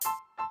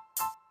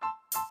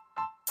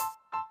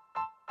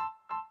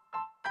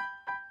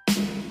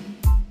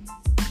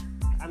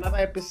another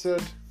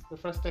episode, the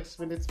First Text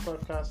Minutes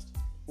podcast.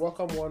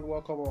 Welcome one,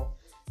 welcome all.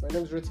 My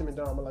name is Rotimi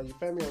Daramala. You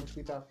find me on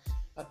Twitter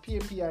at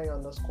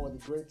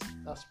PAPI_the great.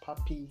 That's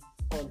Papi_the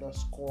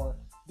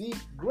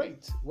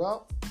great.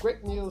 Well,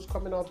 great news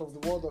coming out of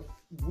the world of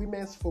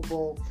women's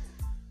football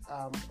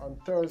on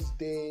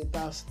Thursday.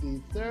 That's the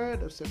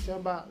 3rd of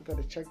September. I'm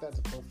going to check that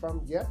to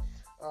confirm.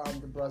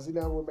 The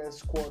Brazilian women's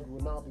squad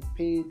will now be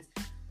paid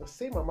the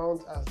same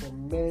amount as the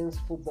men's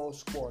football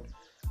squad.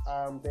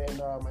 I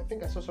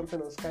think I saw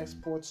something on Sky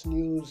Sports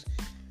News.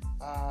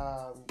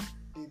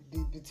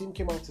 The team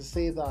came out to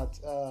say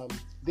that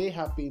they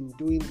have been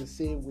doing the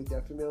same with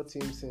their female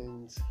team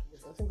since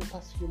I think the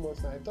past few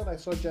months now. I thought I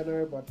saw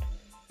January, but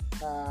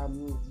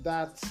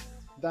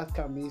that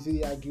can be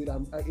easily argued. I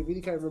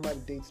really can't remember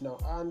the dates now.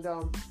 And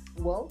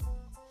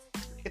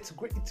it's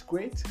great. It's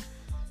great.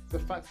 The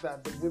fact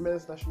that the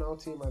women's national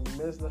team and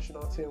the men's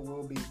national team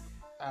will be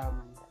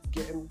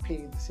getting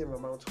paid the same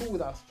amount. Who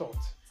would have thought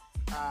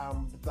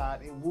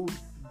that it would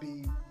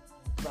be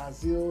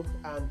Brazil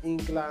and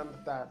England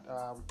that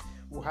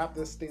will have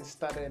this thing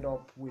started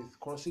up with,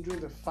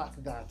 considering the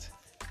fact that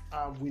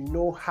we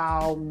know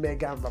how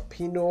Megan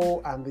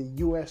Rapinoe and the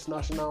US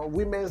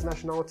women's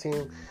national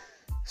team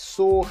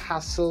so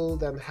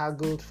hassled and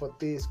haggled for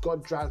this,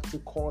 got dragged to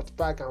court,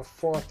 back and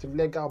forth,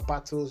 legal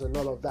battles and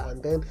all of that,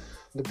 and then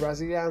the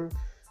Brazilian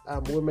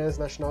women's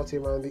national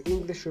team and the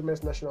English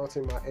women's national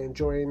team are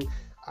enjoying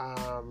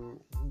I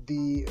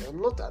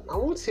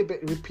won't say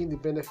reaping the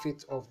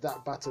benefit of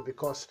that battle,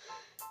 because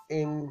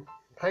in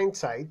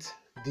hindsight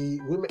the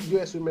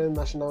US women's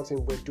national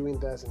team were doing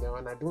theirs now,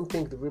 and I don't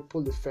think the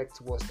ripple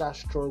effect was that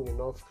strong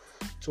enough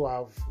to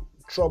have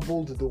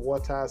troubled the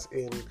waters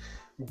in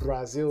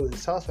Brazil, in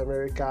South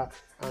America,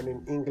 and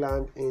in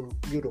England, in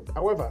Europe.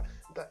 However,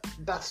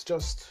 that's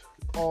just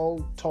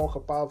all talk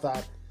about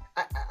that.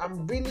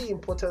 I'm really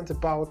important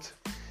about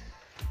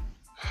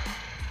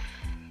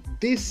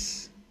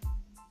this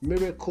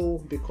miracle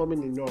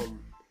becoming a norm,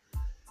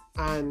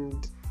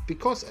 and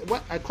because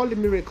what I call it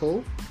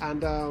miracle,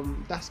 and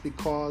that's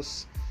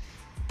because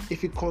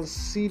if you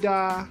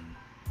consider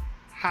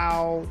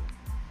how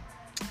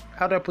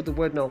do I put the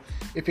word now?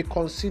 If you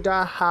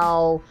consider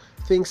how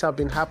things have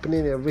been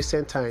happening in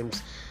recent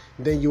times,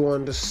 then you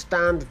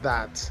understand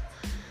that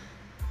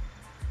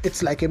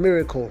it's like a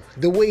miracle.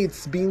 The way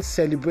it's being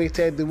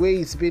celebrated, the way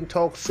it's being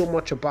talked so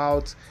much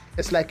about,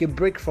 it's like a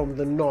break from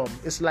the norm.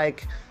 It's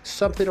like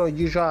something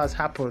unusual has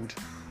happened.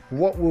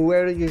 What we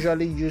were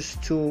usually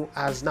used to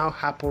has now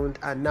happened,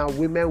 and now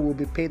women will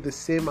be paid the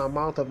same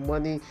amount of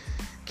money.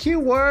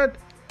 Keyword,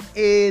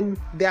 in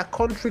their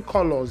country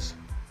colors.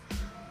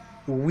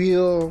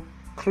 Will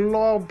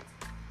club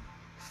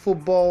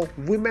football,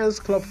 women's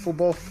club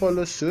football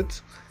follow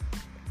suit?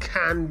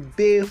 Can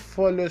they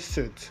follow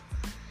suit?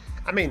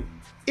 I mean,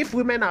 if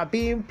women are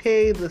being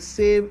paid the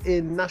same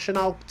in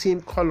national team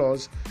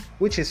colors,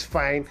 which is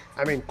fine.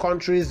 I mean,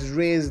 countries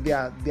raise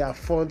their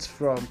funds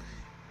from,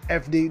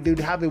 if they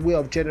have a way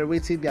of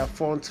generating their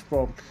funds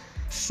from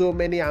so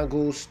many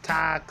angles,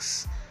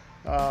 tax,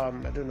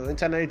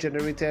 internally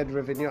generated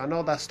revenue and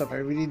all that stuff.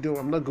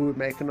 I'm not good with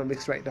my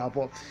economics right now,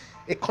 but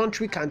a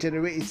country can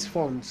generate its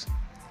funds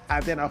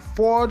and then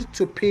afford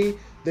to pay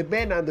the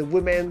men and the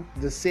women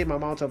the same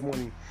amount of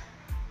money.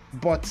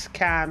 But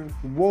can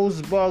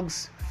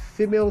Wolfsburg's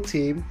female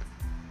team,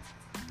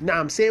 now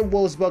I'm saying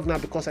Wolfsburg now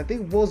because I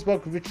think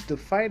Wolfsburg reached the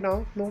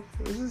final, no,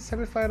 is it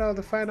semi-final or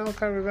the final, I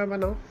can't remember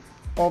now,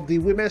 of the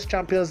Women's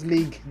Champions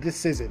League this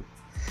season.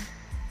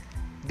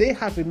 They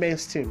have a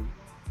men's team.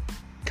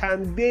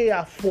 Can they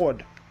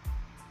afford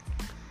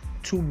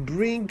to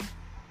bring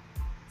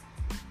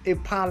a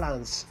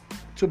balance,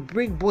 to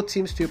bring both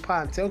teams to a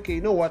par and say, okay,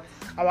 you know what,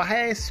 our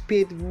highest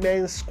paid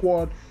men's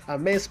squad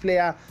and men's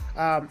player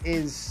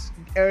is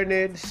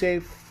earning,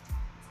 say,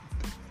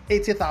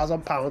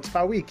 £80,000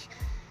 per week.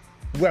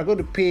 We are going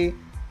to pay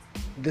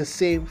the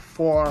same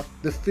for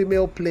the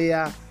female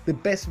player, the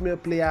best female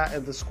player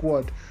in the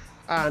squad,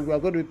 and we are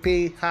going to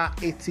pay her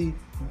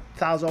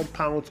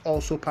 £80,000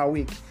 also per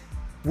week.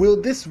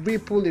 Will this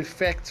ripple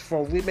effect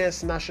for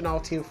women's national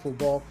team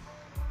football,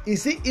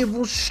 is it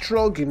even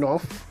strong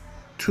enough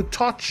to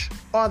touch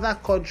other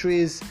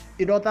countries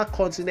in other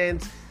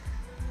continents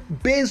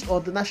based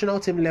on the national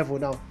team level?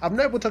 Now, I'm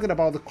not even talking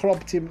about the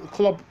club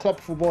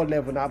football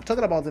level now. I'm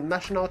talking about the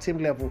national team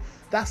level.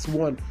 That's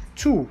one.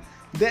 Two,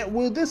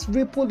 will this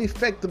ripple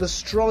effect be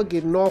strong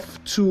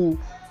enough to,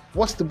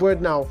 what's the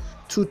word now,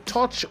 to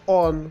touch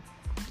on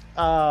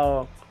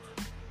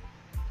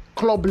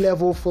club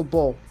level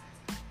football?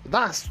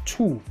 That's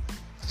two.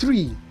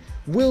 Three,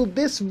 will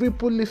this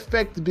ripple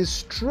effect be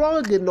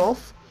strong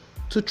enough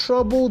to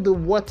trouble the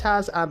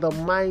waters and the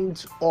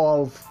minds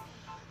of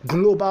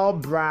global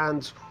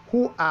brands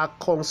who are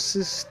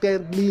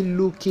consistently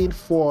looking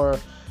for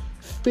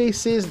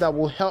faces that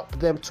will help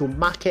them to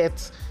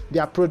market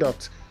their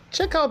product?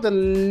 Check out the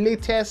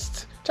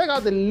latest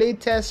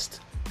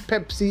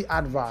Pepsi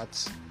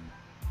adverts.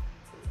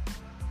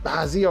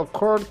 Has it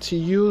occurred to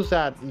you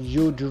that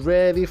you'd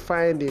rarely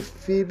find a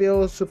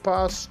female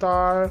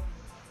superstar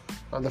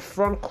on the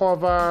front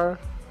cover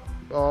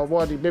or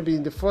maybe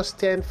in the first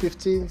 10,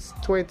 15,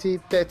 20,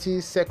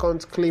 30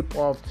 seconds clip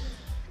of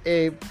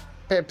a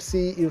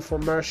Pepsi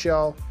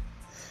infomercial.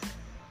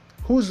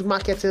 Who's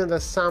marketing the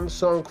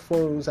Samsung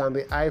phones and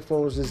the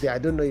iPhones is there? I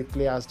don't know if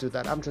players do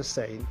that. I'm just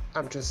saying.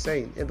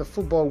 In the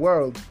football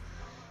world,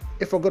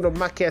 if we're going to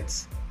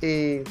market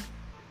a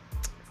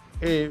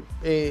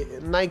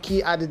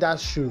Nike Adidas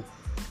shoe,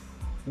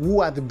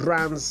 who are the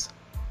brands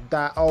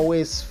that are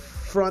always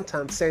front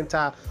and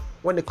center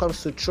when it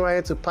comes to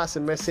trying to pass a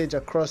message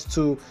across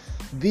to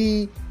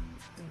the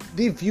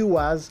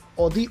viewers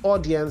or the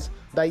audience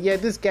that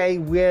this guy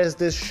wears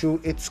this shoe,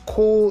 it's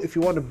cool. If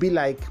you want to be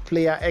like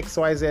player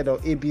XYZ or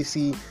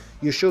ABC,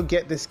 you should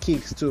get this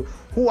kicks too.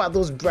 Who are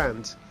those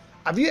brands?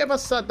 Have you ever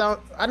sat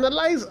down,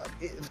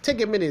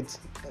 take a minute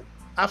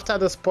after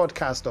this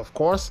podcast, of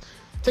course,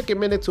 take a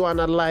minute to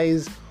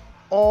analyze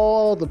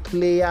all the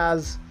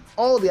players,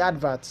 all the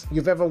adverts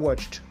you've ever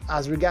watched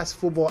as regards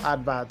football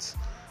adverts.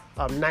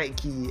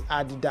 Nike,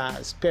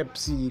 Adidas,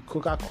 Pepsi,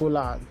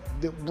 Coca-Cola,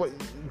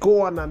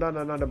 go on and on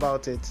and on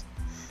about it.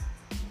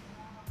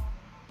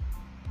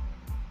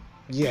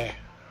 Yeah.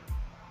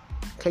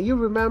 Can you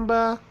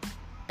remember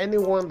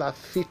anyone that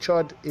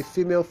featured a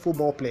female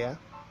football player?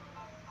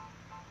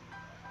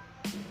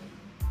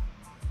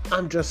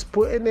 I'm just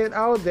putting it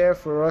out there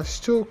for us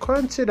to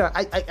consider.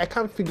 I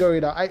can't figure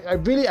it out.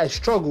 I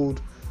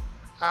struggled.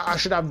 I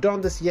should have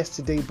done this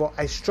yesterday, but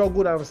I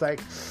struggled. I was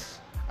like,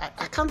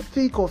 I can't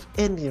think of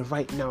any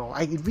right now.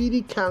 I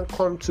really can't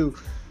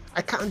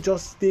I can't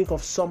just think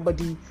of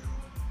somebody,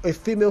 a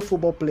female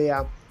football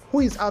player,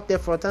 who is out there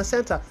front and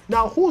center.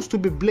 Now, who's to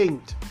be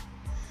blamed?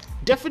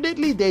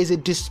 Definitely there is a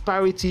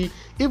disparity.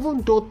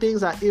 Even though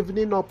things are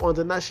evening up on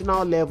the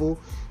national level,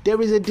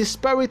 there is a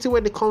disparity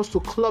when it comes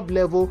to club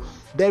level.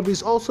 There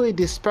is also a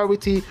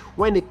disparity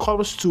when it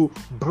comes to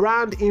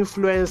brand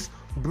influence,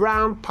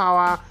 brand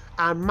power,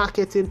 and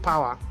marketing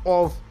power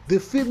of the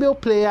female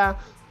player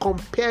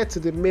compared to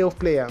the male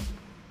player.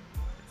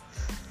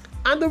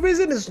 And the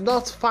reason is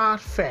not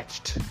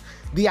far-fetched.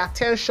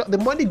 The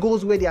money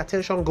goes where the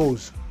attention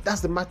goes.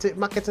 That's the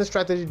marketing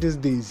strategy these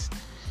days.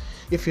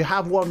 If you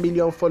have 1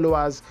 million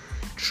followers,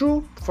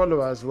 true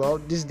followers, well,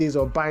 these days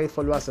are buying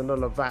followers and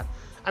all of that.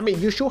 I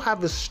mean, you should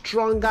have a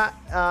stronger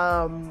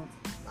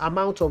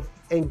amount of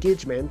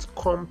engagement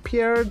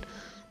compared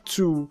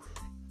to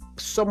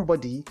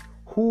somebody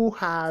who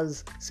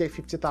has, say,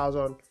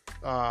 50,000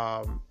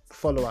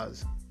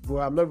 followers.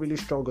 Well, I'm not really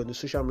strong on the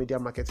social media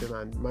marketing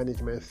and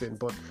management thing,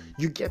 but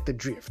you get the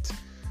drift.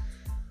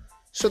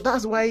 So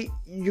that's why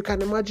you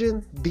can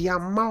imagine the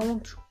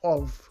amount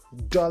of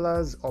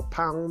dollars or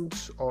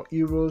pounds or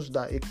euros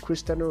that a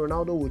Cristiano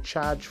Ronaldo would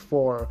charge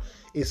for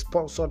a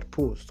sponsored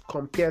post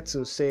compared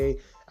to, say,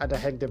 Ada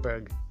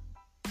Hegerberg,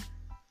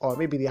 or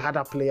maybe the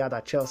other player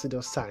that Chelsea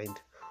just signed,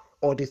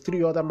 or the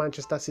 3 other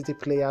Manchester City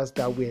players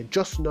that were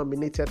just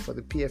nominated for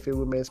the PFA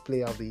Women's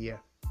Player of the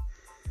Year.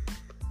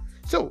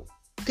 So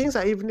things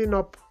are evening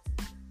up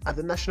at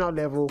the national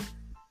level,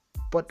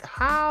 but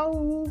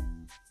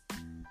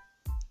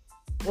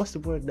what's the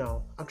word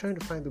now? I'm trying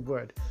to find the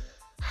word.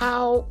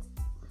 How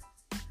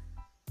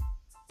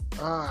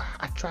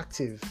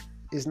attractive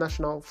is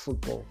national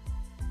football?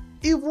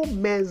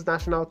 Even men's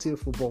national team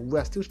football, we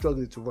are still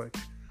struggling to work.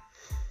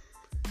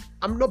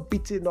 I'm not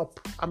beating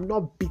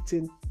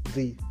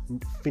the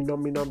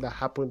phenomenon that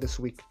happened this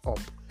week up.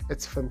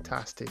 It's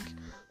fantastic.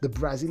 The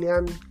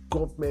Brazilian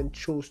government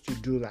chose to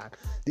do that.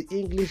 The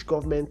English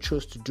government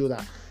chose to do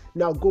that.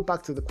 Now go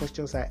back to the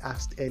questions I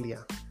asked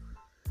earlier.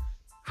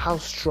 How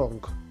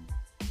strong?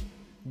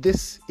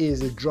 This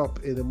is a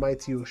drop in the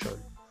mighty ocean.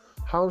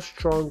 How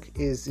strong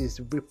is its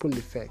ripple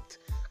effect?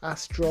 How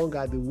strong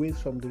are the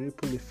waves from the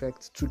ripple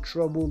effect to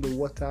trouble the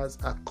waters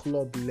at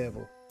club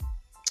level?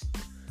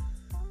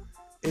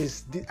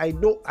 I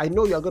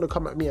know you're going to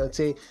come at me and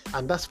say,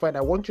 and that's fine.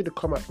 I want you to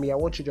come at me. I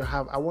want us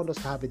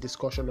to have a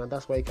discussion, and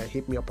that's why you can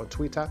hit me up on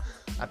Twitter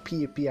at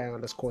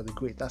PAPI_the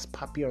great. That's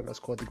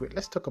Papi_the great.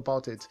 Let's talk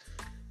about it.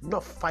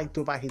 Not fight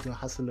over it or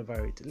hustle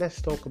over it.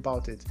 Let's talk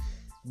about it.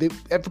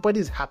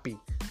 Everybody's happy,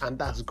 and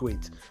that's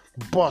great.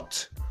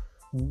 But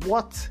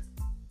what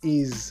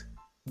is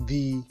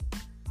the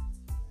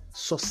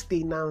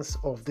sustenance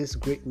of this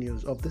great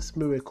news, of this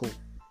miracle?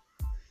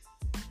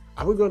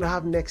 Are we going to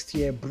have next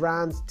year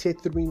brands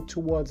tethering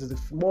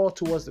more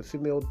towards the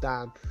female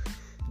than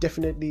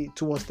definitely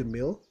towards the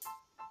male?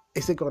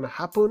 Is it going to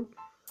happen?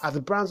 Are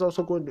the brands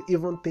also going to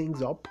even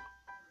things up?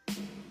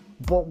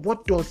 But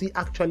what does it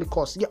actually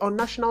cost? Yeah, on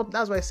national,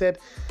 that's why I said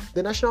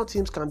the national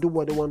teams can do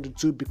what they want to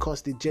do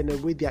because they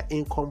generate their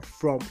income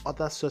from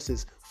other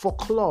sources. For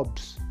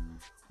clubs,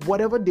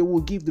 whatever they will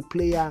give the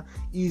player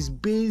is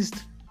based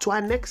to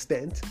an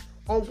extent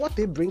on what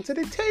they bring to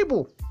the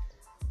table.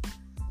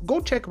 Go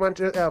check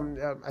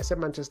I said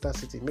Manchester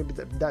City. Maybe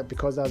that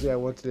because that's where I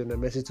wanted Lionel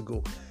Messi to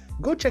go.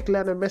 Go check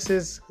Lionel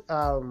Messi's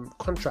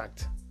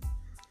contract.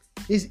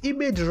 His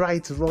image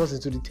rights runs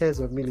into the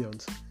tens of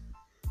millions.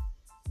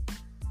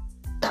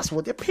 That's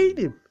what they're paying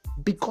him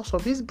because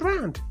of his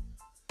brand.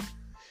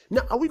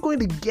 Now, are we going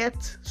to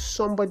get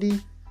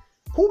somebody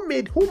Who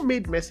made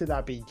Messi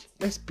that big?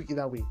 Let's speak it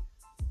that way.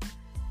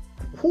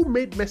 Who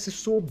made Messi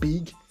so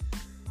big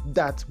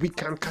that we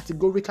can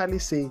categorically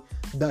say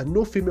that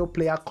no female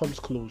player comes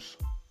close?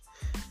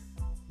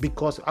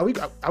 Because are we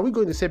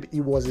going to say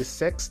it was his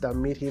sex that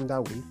made him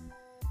that way,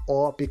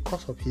 or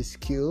because of his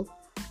skill,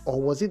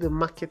 or was it the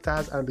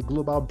marketers and the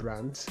global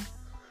brands?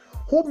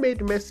 Who made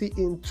Messi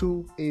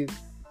into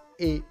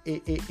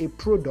a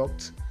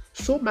product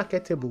so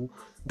marketable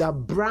that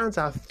brands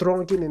are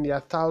thronging in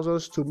their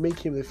thousands to make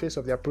him the face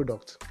of their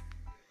product?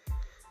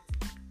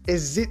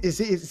 Is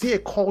it a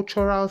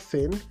cultural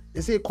thing?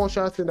 Is it a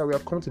cultural thing that we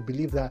have come to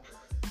believe that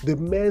the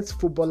men's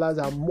footballers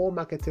are more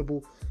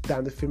marketable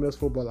than the female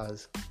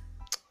footballers?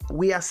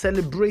 We are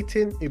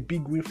celebrating a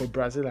big win for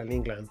Brazil and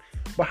England,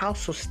 but how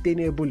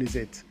sustainable is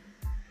it?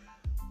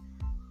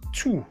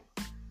 2,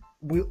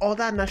 will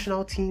other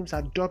national teams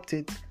adopt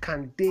it?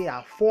 Can they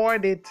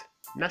afford it?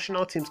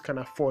 National teams can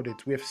afford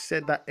it. We have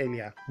said that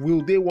earlier.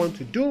 Will they want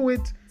to do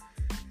it?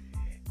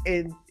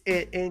 In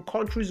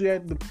countries where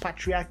the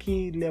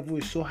patriarchy level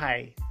is so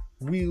high,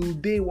 will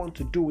they want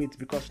to do it?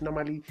 Because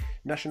normally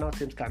national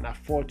teams can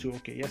afford to,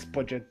 yes,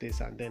 budget this.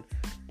 And then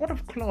what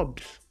of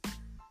clubs?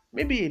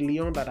 Maybe a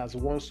Lyon that has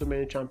won so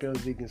many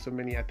Champions League in so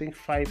many, I think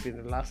 5 in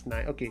the last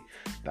 9. Okay,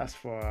 that's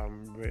for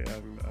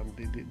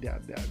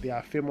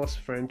their famous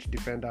French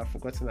defender. I've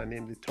forgotten her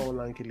name, the tall,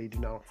 lanky lady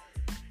now.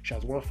 She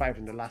has won 5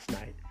 in the last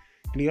 9.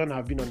 Lyon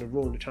have been on the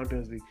road in the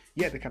Champions League.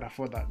 Yeah, they can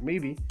afford that,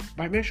 maybe.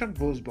 But I mentioned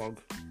Wolfsburg.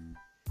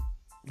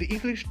 The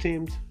English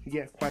teams,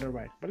 yeah, quite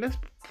alright. But let's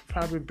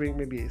probably bring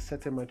maybe a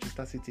certain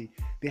Manchester City.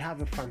 They have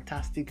a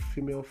fantastic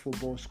female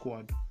football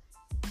squad.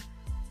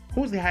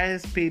 Who's the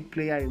highest paid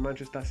player in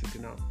Manchester City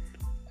now?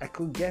 I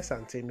could guess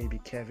and say maybe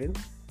Kevin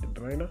De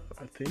Bruyne,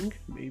 I think,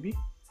 maybe.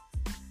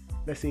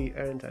 Let's say he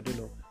earns, I don't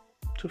know,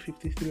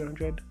 250,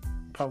 300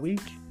 per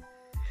week.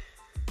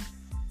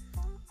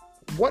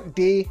 What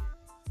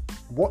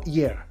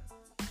year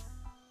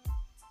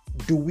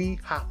do we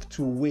have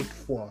to wait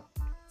for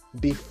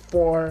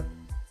before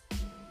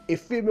a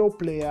female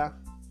player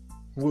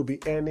will be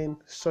earning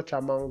such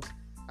amount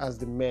as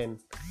the men?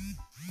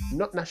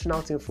 Not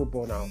national team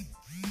football now,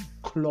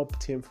 club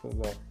team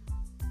football.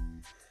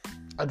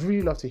 I'd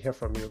really love to hear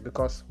from you,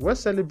 because we're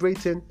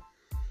celebrating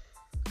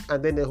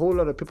and then a whole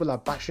lot of people are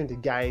bashing the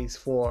guys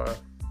for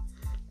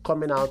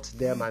coming out to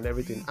them and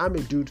everything. I'm a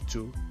dude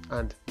too,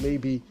 and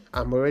maybe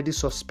I'm already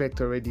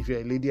suspect already if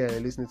you're a lady and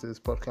you're listening to this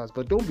podcast,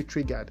 but don't be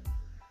triggered.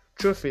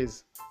 Truth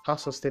is, how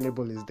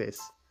sustainable is this?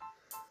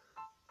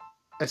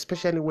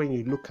 Especially when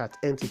you look at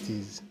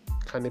entities.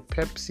 Can a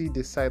Pepsi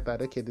decide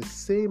that, okay, the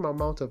same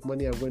amount of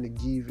money I'm going to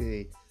give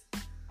a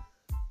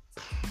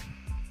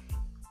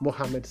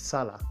Mohamed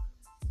Salah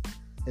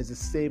is the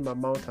same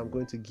amount I'm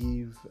going to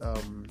give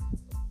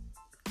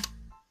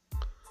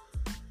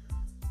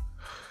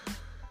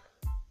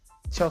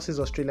Chelsea's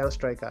Australian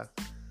striker?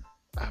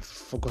 I've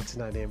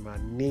forgotten her name.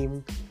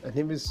 Her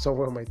name is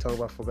somewhere on my tongue,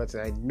 but I've forgotten.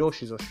 I know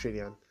she's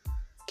Australian.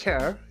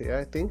 Kerr, yeah,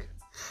 I think.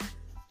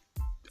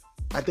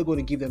 Are they going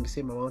to give them the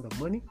same amount of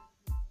money?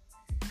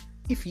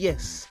 If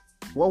yes,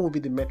 what will be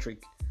the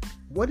metric?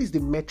 What is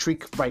the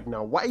metric right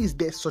now? Why is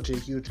there such a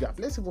huge gap?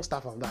 Let's even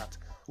start from that.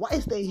 Why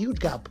is there a huge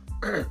gap?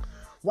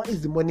 Why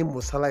is the money Mo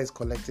Salah is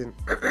collecting,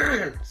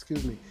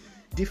 excuse me,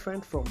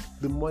 different from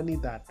the money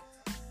that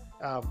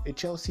a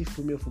Chelsea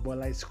female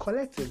footballer is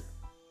collecting?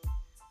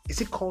 Is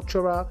it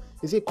cultural?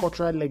 Is it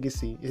cultural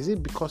legacy? Is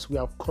it because we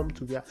have come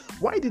to where?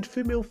 Why did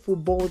female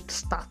football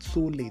start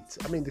so late?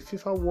 I mean, the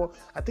FIFA World,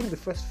 I think the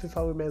first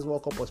FIFA Women's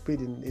World Cup was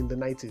played in the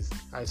 90s.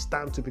 I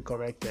stand to be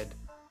corrected.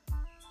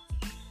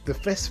 The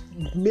first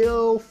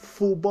male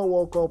football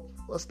World Cup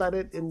was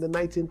started in the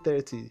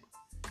 1930s.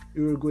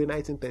 Uruguay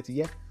 1930,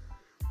 yeah.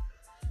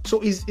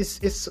 So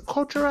it's a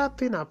cultural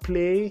thing at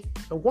play,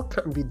 and what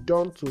can be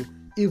done to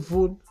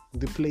even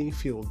the playing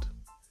field?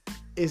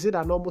 Is it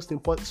an almost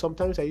important?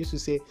 Sometimes I used to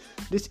say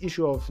this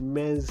issue of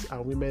men's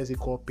and women's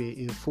equal pay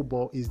in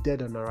football is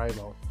dead on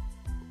arrival.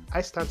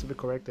 I stand to be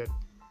corrected.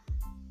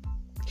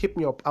 Hit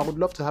me up. I would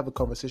love to have a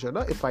conversation,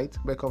 not a fight,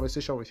 but a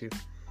conversation with you.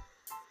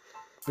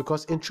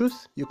 Because in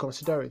truth, you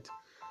consider it.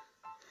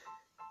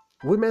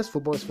 Women's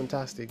football is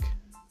fantastic,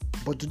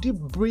 but do they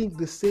bring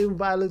the same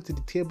value to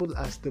the table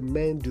as the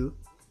men do?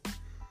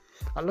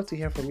 I'd love to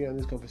hear from you on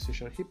this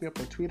conversation. Hit me up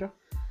on Twitter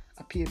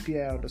at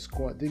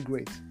PAPI_the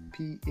great.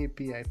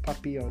 PAPI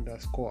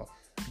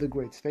 _the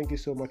great. Thank you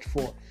so much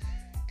for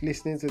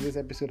listening to this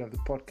episode of the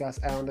podcast.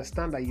 I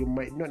understand that you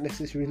might not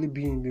necessarily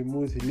be in the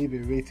mood to leave a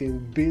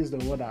rating based on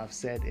what I've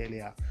said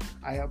earlier.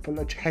 I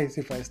apologize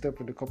if I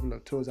step on a couple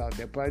of toes out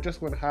there, but I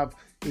just want to have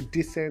a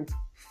decent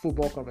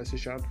football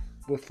conversation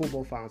with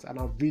football fans, and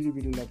I'd really,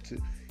 really love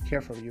to hear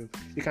from you.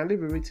 You can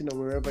leave a rating or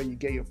wherever you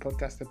get your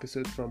podcast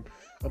episodes from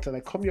until I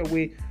come your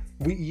way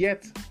with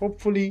yet,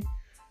 hopefully,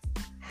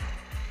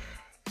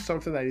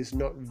 something that is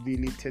not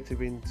really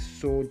teetering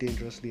so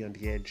dangerously on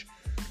the edge.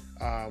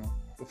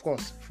 Of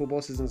course,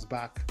 football season's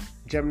back.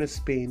 Germany,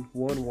 Spain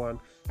 1-1.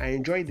 I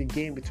enjoyed the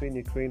game between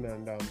Ukraine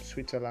and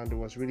Switzerland. It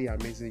was really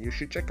amazing. You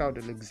should check out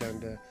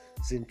Alexander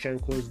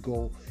Zinchenko's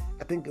goal.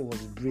 I think it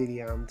was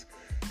brilliant.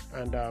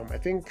 And I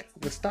think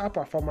the star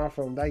performer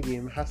from that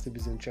game has to be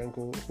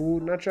Zinchenko, who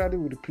naturally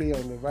would play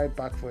on the right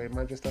back for a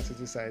Manchester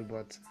City side.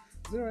 But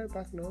is it right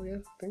back now? Yeah,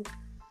 I think.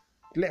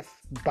 Left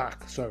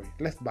back.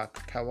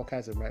 Kyle Walker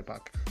is a right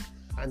back.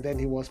 And then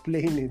he was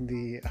playing in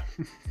the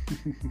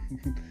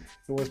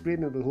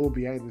hole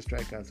behind the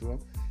striker as well.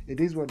 It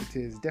is what it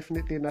is.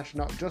 Definitely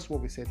national, just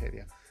what we said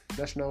earlier.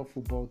 National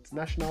football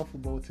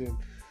team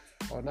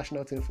or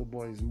national team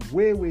football is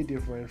way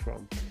different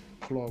from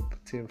club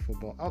team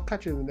football. I'll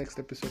catch you in the next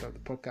episode of the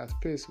podcast.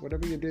 Peace.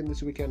 Whatever you're doing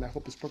this weekend, I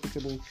hope it's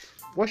profitable.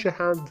 Wash your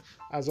hand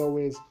as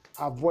always.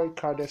 Avoid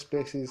crowded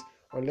spaces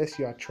unless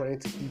you are trying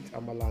to eat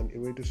amala and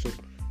ewedu soup.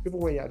 Even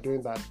when you are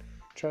doing that,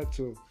 try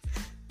to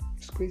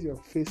squeeze your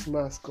face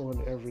mask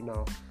on every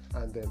now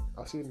and then.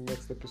 I'll see you in the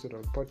next episode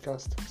of the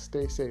podcast.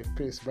 Stay safe.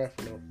 Peace. Bye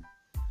for now.